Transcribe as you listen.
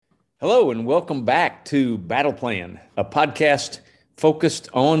Hello, and welcome back to Battle Plan, a podcast focused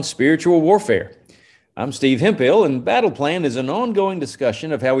on spiritual warfare. I'm Steve Hemphill, and Battle Plan is an ongoing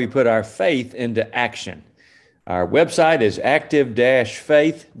discussion of how we put our faith into action. Our website is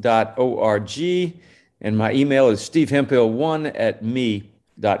active-faith.org, and my email is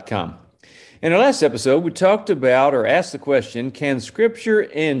stevehemphill1@me.com. In our last episode, we talked about or asked the question, can Scripture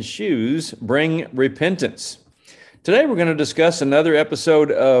and shoes bring repentance? Today, we're going to discuss another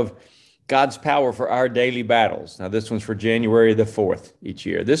episode of God's power for our daily battles. Now, this one's for January the 4th each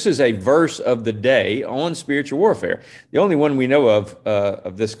year. This is a verse of the day on spiritual warfare, the only one we know of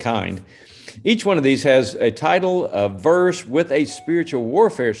this kind. Each one of these has a title, a verse with a spiritual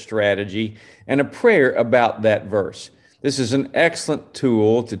warfare strategy, and a prayer about that verse. This is an excellent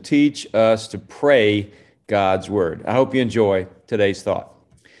tool to teach us to pray God's word. I hope you enjoy today's thought.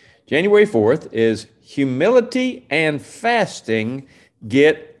 January 4th is humility and fasting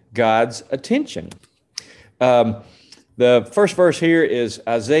get God's attention. The first verse here is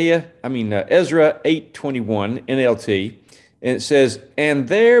Ezra 8:21 NLT, and it says, "And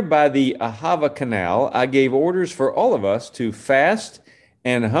there by the Ahava Canal, I gave orders for all of us to fast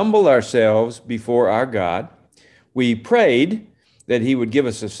and humble ourselves before our God. We prayed that he would give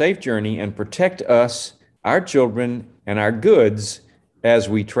us a safe journey and protect us, our children, and our goods as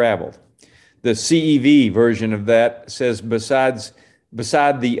we traveled." The CEV version of that says,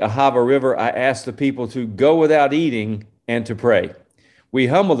 Beside the Ahava River, I asked the people to go without eating and to pray. We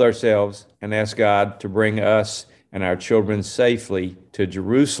humbled ourselves and asked God to bring us and our children safely to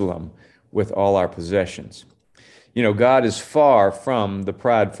Jerusalem with all our possessions. You know, God is far from the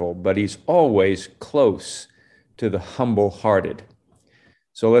prideful, but he's always close to the humble-hearted.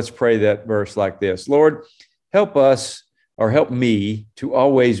 So let's pray that verse like this. Lord, help us or help me to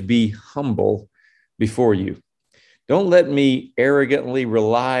always be humble before you. Don't let me arrogantly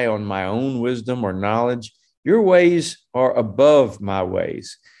rely on my own wisdom or knowledge. Your ways are above my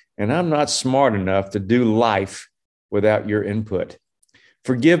ways, and I'm not smart enough to do life without your input.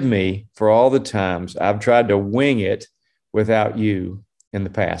 Forgive me for all the times I've tried to wing it without you in the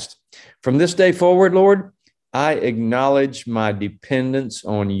past. From this day forward, Lord, I acknowledge my dependence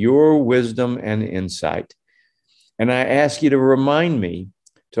on your wisdom and insight, and I ask you to remind me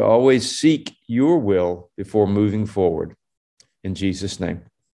to always seek your will before moving forward. In Jesus' name.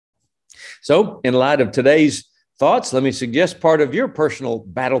 So, in light of today's thoughts, let me suggest part of your personal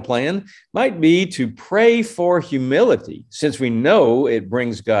battle plan might be to pray for humility, since we know it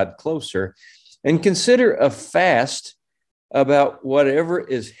brings God closer, and consider a fast about whatever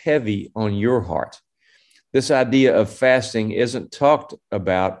is heavy on your heart. This idea of fasting isn't talked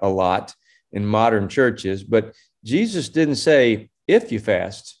about a lot in modern churches, but Jesus didn't say, if you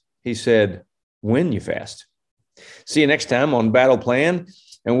fast, he said, when you fast. See you next time on Battle Plan,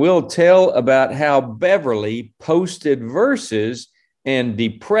 and we'll tell about how Beverly posted verses and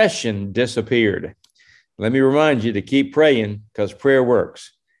depression disappeared. Let me remind you to keep praying because prayer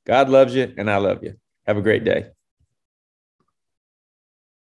works. God loves you, and I love you. Have a great day.